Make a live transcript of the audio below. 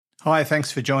Hi,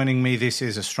 thanks for joining me. This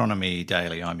is Astronomy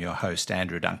Daily. I'm your host,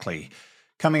 Andrew Dunkley.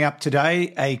 Coming up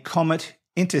today, a Comet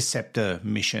Interceptor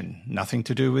mission. Nothing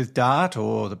to do with DART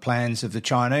or the plans of the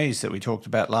Chinese that we talked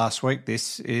about last week.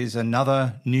 This is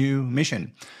another new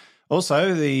mission.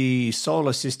 Also, the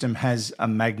solar system has a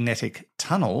magnetic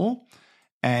tunnel,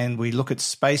 and we look at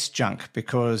space junk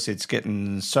because it's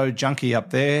getting so junky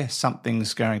up there,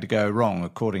 something's going to go wrong,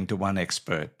 according to one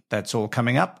expert. That's all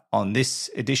coming up on this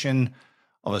edition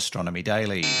of Astronomy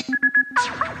Daily.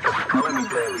 Astronomy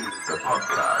Daily, the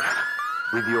podcast,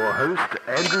 with your host,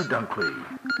 Andrew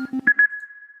Dunkley.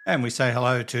 And we say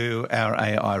hello to our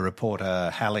AI reporter,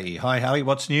 Hallie. Hi, Hallie,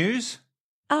 what's news?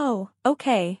 Oh,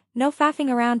 okay. No faffing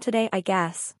around today, I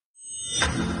guess.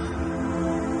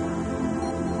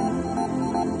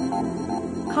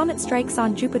 Comet strikes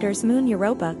on Jupiter's moon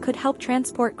Europa could help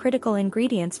transport critical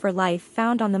ingredients for life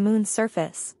found on the moon's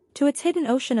surface to its hidden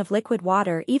ocean of liquid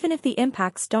water, even if the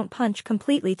impacts don't punch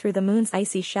completely through the moon's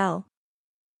icy shell.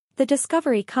 The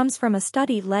discovery comes from a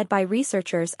study led by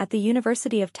researchers at the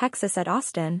University of Texas at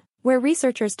Austin, where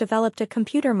researchers developed a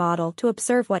computer model to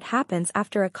observe what happens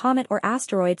after a comet or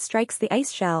asteroid strikes the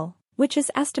ice shell, which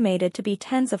is estimated to be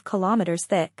tens of kilometers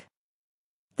thick.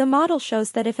 The model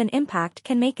shows that if an impact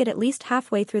can make it at least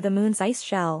halfway through the moon's ice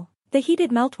shell, the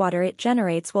heated meltwater it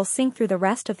generates will sink through the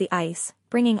rest of the ice,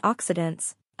 bringing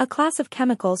oxidants, a class of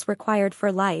chemicals required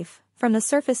for life, from the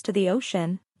surface to the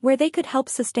ocean, where they could help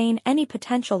sustain any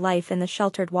potential life in the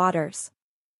sheltered waters.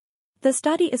 The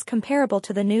study is comparable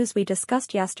to the news we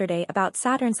discussed yesterday about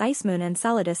Saturn's ice moon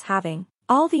Enceladus having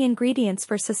all the ingredients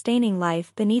for sustaining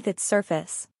life beneath its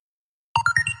surface.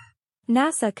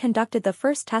 NASA conducted the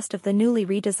first test of the newly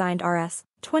redesigned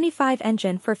RS-25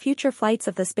 engine for future flights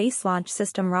of the Space Launch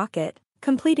System rocket,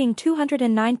 completing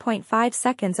 209.5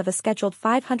 seconds of a scheduled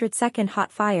 500-second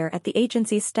hot fire at the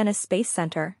agency's Stennis Space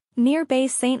Center, near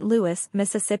Base St. Louis,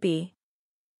 Mississippi.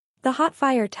 The hot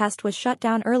fire test was shut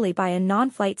down early by a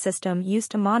non-flight system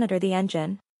used to monitor the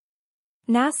engine.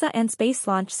 NASA and Space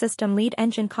Launch System lead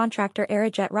engine contractor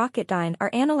Aerojet Rocketdyne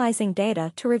are analyzing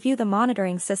data to review the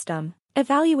monitoring system,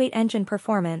 evaluate engine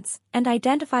performance, and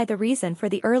identify the reason for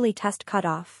the early test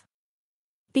cutoff.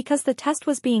 Because the test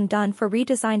was being done for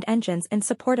redesigned engines in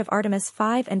support of Artemis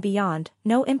 5 and beyond,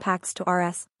 no impacts to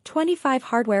RS-25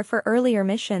 hardware for earlier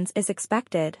missions is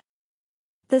expected.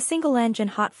 The single-engine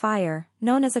hot fire,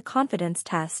 known as a confidence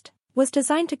test, was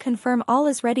designed to confirm all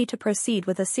is ready to proceed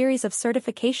with a series of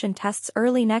certification tests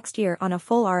early next year on a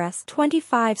full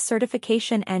RS-25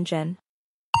 certification engine.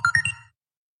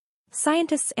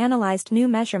 Scientists analyzed new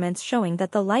measurements showing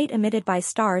that the light emitted by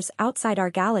stars outside our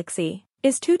galaxy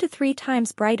is 2 to 3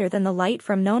 times brighter than the light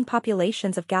from known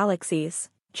populations of galaxies,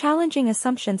 challenging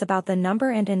assumptions about the number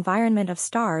and environment of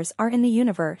stars are in the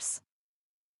universe.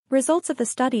 Results of the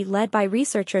study led by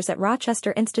researchers at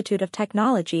Rochester Institute of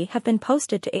Technology have been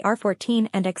posted to AR14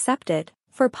 and accepted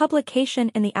for publication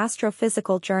in the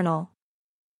Astrophysical Journal.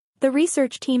 The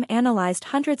research team analyzed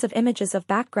hundreds of images of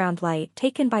background light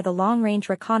taken by the Long-Range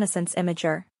Reconnaissance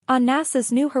Imager on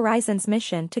NASA's New Horizons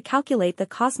mission to calculate the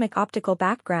cosmic optical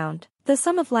background, the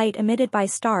sum of light emitted by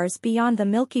stars beyond the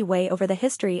Milky Way over the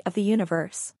history of the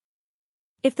universe.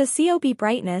 If the COB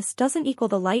brightness doesn't equal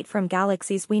the light from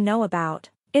galaxies we know about,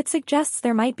 it suggests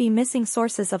there might be missing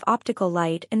sources of optical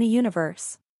light in the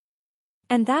universe.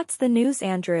 And that's the news,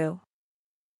 Andrew.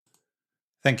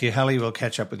 Thank you, Hallie. We'll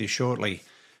catch up with you shortly.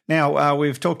 Now,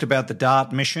 we've talked about the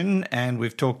DART mission, and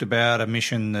we've talked about a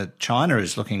mission that China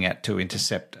is looking at to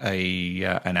intercept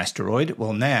an asteroid.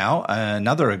 Well, now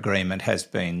another agreement has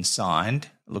been signed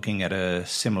looking at a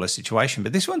similar situation,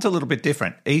 but this one's a little bit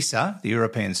different. ESA, the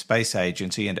European Space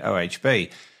Agency, and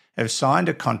OHB have signed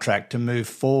a contract to move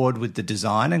forward with the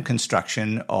design and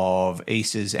construction of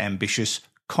ESA's ambitious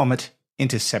Comet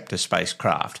Interceptor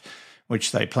spacecraft,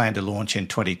 which they plan to launch in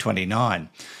 2029.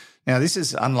 Now, this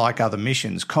is unlike other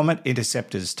missions. Comet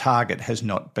Interceptor's target has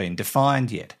not been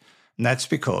defined yet, and that's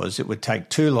because it would take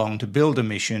too long to build a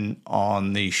mission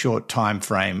on the short time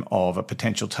frame of a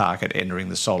potential target entering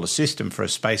the solar system for a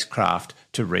spacecraft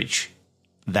to reach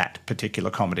that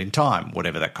particular comet in time,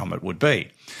 whatever that comet would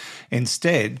be.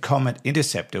 Instead, Comet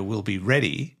Interceptor will be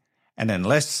ready, and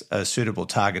unless a suitable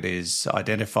target is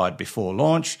identified before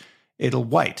launch, it'll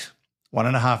wait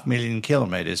 1.5 million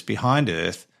kilometres behind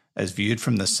Earth as viewed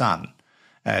from the Sun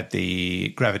at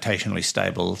the gravitationally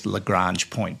stable Lagrange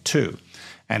point 2,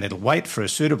 and it'll wait for a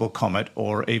suitable comet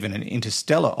or even an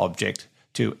interstellar object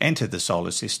to enter the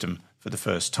solar system for the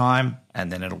first time,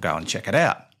 and then it'll go and check it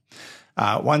out.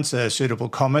 Once a suitable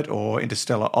comet or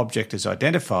interstellar object is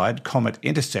identified, Comet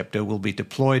Interceptor will be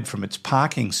deployed from its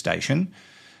parking station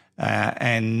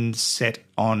and set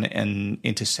on an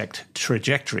Intercept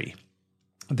trajectory.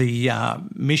 The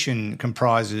mission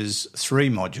comprises 3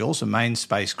 modules, a main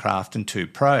spacecraft and 2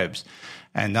 probes,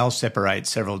 and they'll separate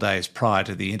several days prior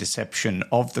to the interception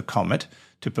of the comet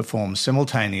to perform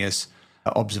simultaneous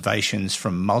observations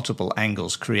from multiple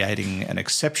angles, creating an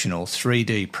exceptional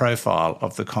 3D profile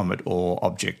of the comet or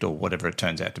object or whatever it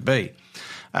turns out to be.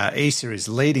 ESA is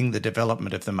leading the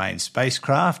development of the main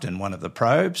spacecraft and one of the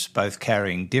probes, both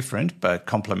carrying different but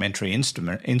complementary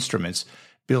instruments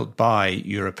built by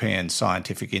European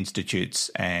scientific institutes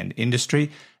and industry.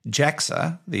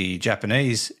 JAXA, the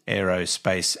Japanese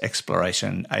Aerospace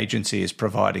Exploration Agency, is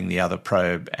providing the other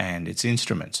probe and its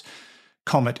instruments.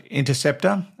 Comet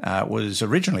Interceptor was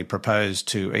originally proposed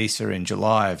to ESA in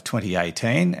July of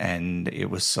 2018, and it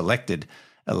was selected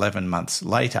 11 months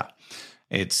later.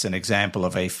 It's an example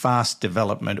of a fast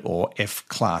development or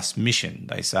F-class mission,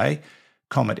 they say.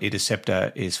 Comet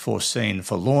Interceptor is foreseen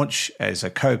for launch as a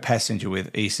co-passenger with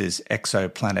ESA's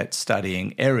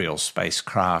exoplanet-studying aerial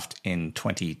spacecraft in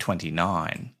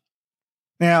 2029.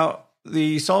 Now,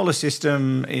 the solar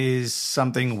system is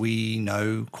something we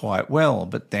know quite well,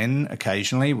 but then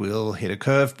occasionally we'll hit a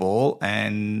curveball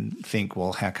and think,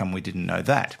 well, how come we didn't know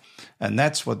that? And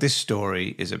that's what this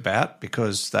story is about,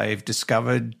 because they've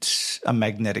discovered a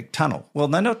magnetic tunnel. Well,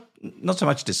 they're not so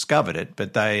much discovered it,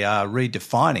 but they are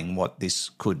redefining what this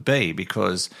could be,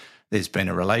 because there's been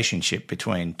a relationship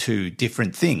between 2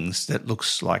 different things that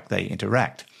looks like they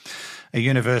interact. A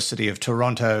University of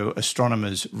Toronto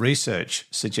astronomers' research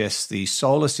suggests the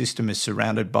solar system is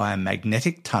surrounded by a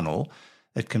magnetic tunnel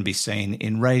that can be seen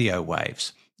in radio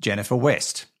waves. Jennifer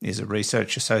West is a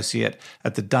research associate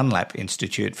at the Dunlap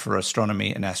Institute for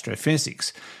Astronomy and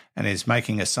Astrophysics and is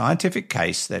making a scientific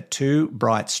case that 2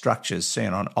 bright structures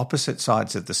seen on opposite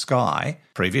sides of the sky,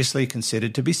 previously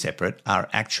considered to be separate, are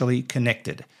actually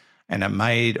connected and are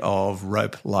made of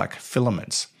rope-like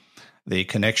filaments. The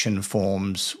connection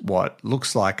forms what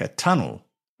looks like a tunnel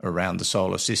around the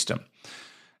solar system.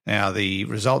 Now, the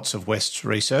results of West's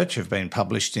research have been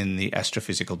published in the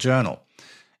Astrophysical Journal.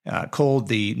 Called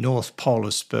the North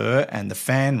Polar Spur and the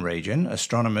Fan region,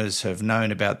 astronomers have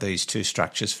known about these 2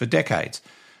 structures for decades.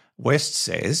 West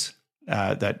says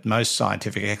that most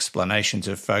scientific explanations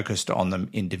have focused on them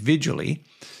individually,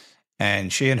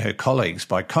 and she and her colleagues,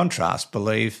 by contrast,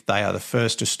 believe they are the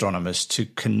first astronomers to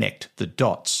connect the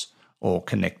dots, or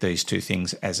connect these 2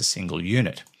 things as a single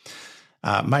unit.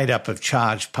 Made up of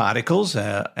charged particles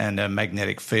and a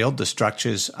magnetic field, the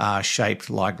structures are shaped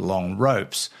like long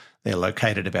ropes. They're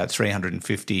located about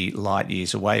 350 light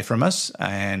years away from us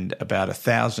and about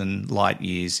 1,000 light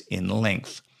years in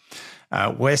length.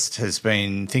 West has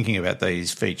been thinking about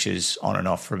these features on and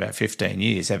off for about 15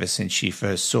 years, ever since she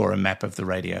first saw a map of the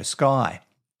radio sky.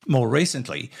 More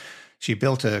recently, she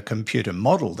built a computer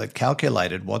model that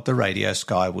calculated what the radio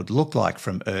sky would look like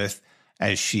from Earth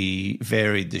as she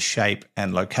varied the shape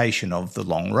and location of the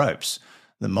long ropes.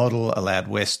 The model allowed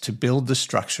West to build the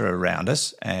structure around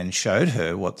us and showed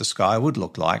her what the sky would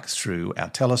look like through our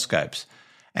telescopes.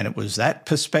 And it was that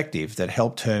perspective that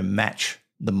helped her match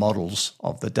the models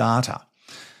of the data.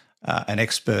 An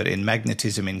expert in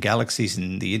magnetism in galaxies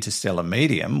and the interstellar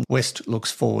medium, West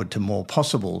looks forward to more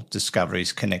possible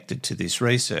discoveries connected to this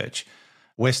research.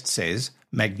 West says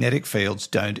magnetic fields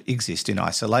don't exist in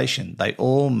isolation. They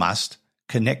all must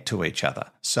connect to each other.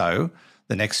 So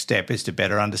the next step is to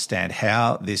better understand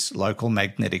how this local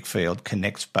magnetic field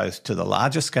connects both to the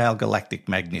larger scale galactic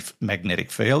magnetic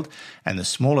field and the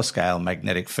smaller scale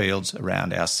magnetic fields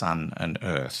around our Sun and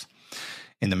Earth.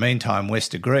 In the meantime,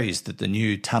 West agrees that the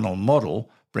new tunnel model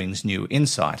brings new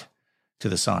insight to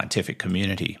the scientific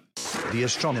community. The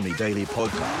Astronomy Daily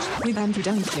Podcast with Andrew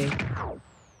Dunkley.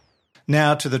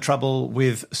 Now to the trouble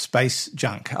with space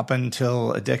junk. Up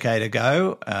until a decade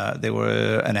ago, there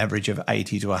were an average of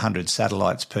 80 to 100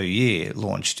 satellites per year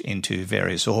launched into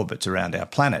various orbits around our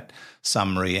planet.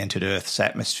 Some re-entered Earth's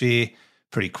atmosphere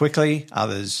pretty quickly,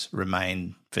 others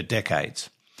remain for decades.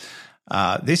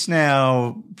 This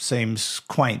now seems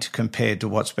quaint compared to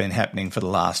what's been happening for the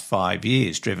last 5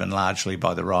 years, driven largely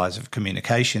by the rise of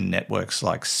communication networks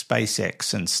like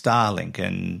SpaceX and Starlink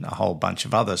and a whole bunch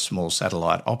of other small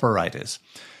satellite operators.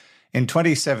 In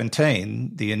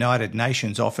 2017, the United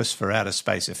Nations Office for Outer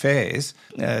Space Affairs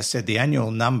said the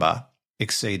annual number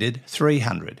exceeded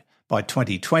 300. By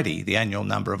 2020, the annual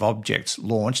number of objects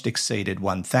launched exceeded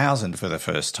 1,000 for the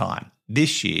first time.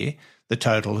 This year, the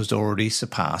total has already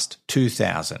surpassed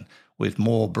 2,000, with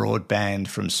more broadband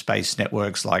from space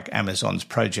networks like Amazon's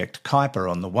Project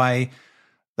Kuiper on the way.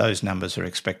 Those numbers are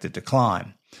expected to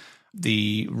climb.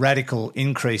 The radical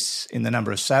increase in the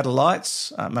number of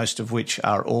satellites, most of which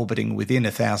are orbiting within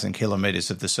 1,000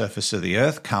 kilometres of the surface of the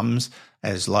Earth, comes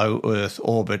as low Earth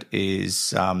orbit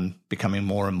is becoming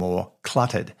more and more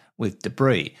cluttered with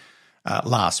debris.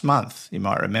 Last month, you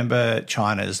might remember,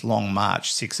 China's Long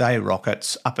March 6A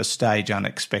rocket's upper stage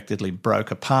unexpectedly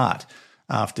broke apart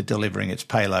after delivering its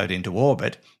payload into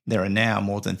orbit. There are now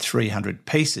more than 300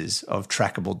 pieces of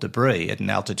trackable debris at an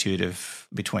altitude of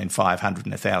between 500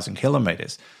 and 1,000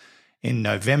 kilometres. In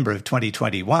November of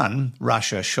 2021,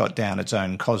 Russia shot down its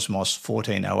own Cosmos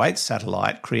 1408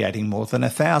 satellite, creating more than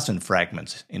 1,000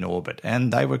 fragments in orbit,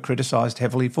 and they were criticised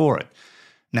heavily for it.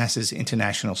 NASA's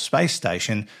International Space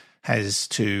Station has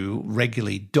to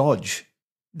regularly dodge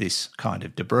this kind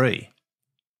of debris.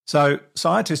 So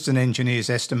scientists and engineers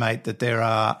estimate that there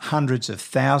are hundreds of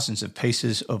thousands of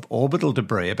pieces of orbital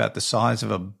debris about the size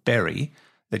of a berry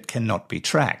that cannot be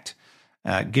tracked.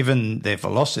 Given their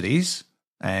velocities,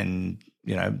 and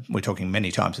we're talking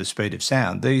many times the speed of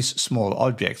sound, these small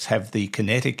objects have the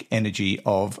kinetic energy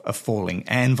of a falling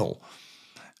anvil.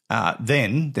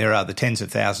 Then there are the tens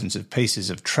of thousands of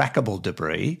pieces of trackable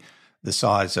debris the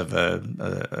size of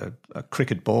a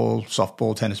cricket ball,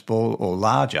 softball, tennis ball, or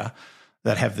larger,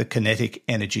 that have the kinetic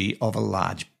energy of a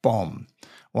large bomb.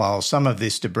 While some of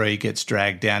this debris gets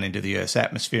dragged down into the Earth's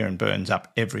atmosphere and burns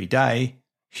up every day,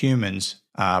 humans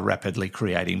are rapidly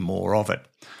creating more of it.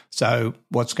 So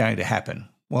what's going to happen?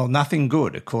 Well, nothing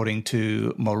good, according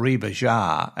to Moriba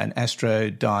Jha, an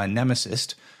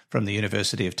astrodynamicist from the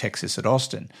University of Texas at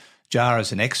Austin. Jha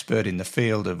is an expert in the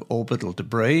field of orbital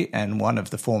debris and one of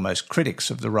the foremost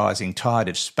critics of the rising tide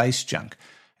of space junk,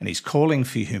 and he's calling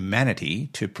for humanity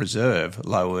to preserve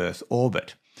low Earth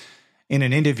orbit. In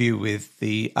an interview with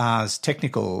the Ars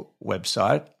Technical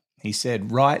website, he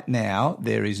said, "Right now,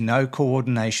 there is no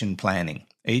coordination planning.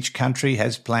 Each country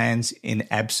has plans in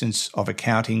absence of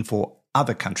accounting for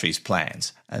other countries'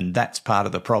 plans, and that's part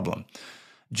of the problem."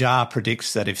 Jha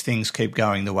predicts that if things keep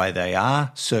going the way they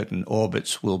are, certain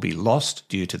orbits will be lost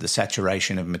due to the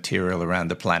saturation of material around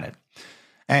the planet.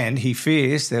 And he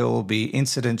fears there will be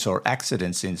incidents or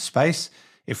accidents in space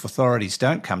if authorities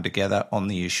don't come together on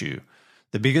the issue.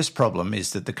 The biggest problem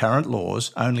is that the current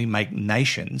laws only make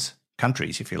nations,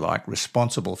 countries if you like,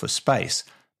 responsible for space,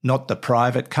 not the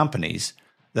private companies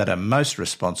that are most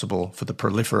responsible for the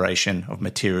proliferation of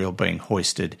material being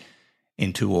hoisted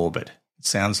into orbit. It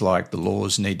sounds like the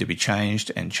laws need to be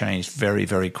changed and changed very,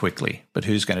 very quickly. But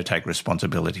who's going to take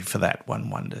responsibility for that, one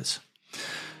wonders.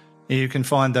 You can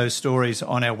find those stories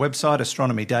on our website,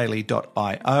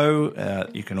 astronomydaily.io.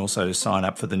 You can also sign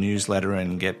up for the newsletter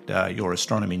and get your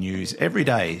astronomy news every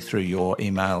day through your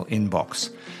email inbox.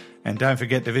 And don't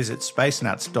forget to visit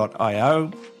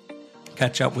spacenuts.io.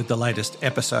 Catch up with the latest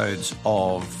episodes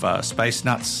of Space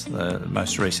Nuts, the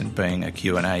most recent being a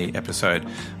Q&A episode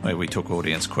where we took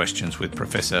audience questions with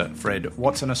Professor Fred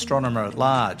Watson, astronomer at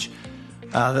large.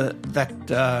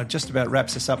 That just about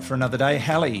wraps us up for another day.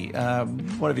 Hallie,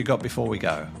 what have you got before we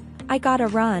go? I gotta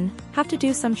run. Have to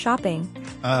do some shopping.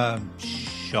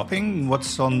 Shopping?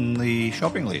 What's on the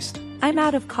shopping list? I'm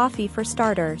out of coffee for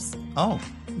starters. Oh,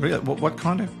 really? What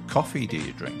kind of coffee do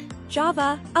you drink?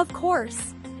 Java, of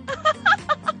course.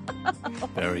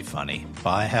 Very funny.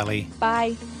 Bye, Hallie.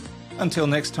 Bye. Until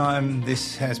next time,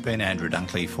 this has been Andrew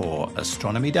Dunkley for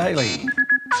Astronomy Daily.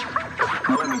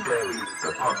 Astronomy Daily,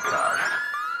 the podcast,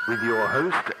 with your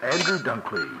host, Andrew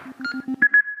Dunkley.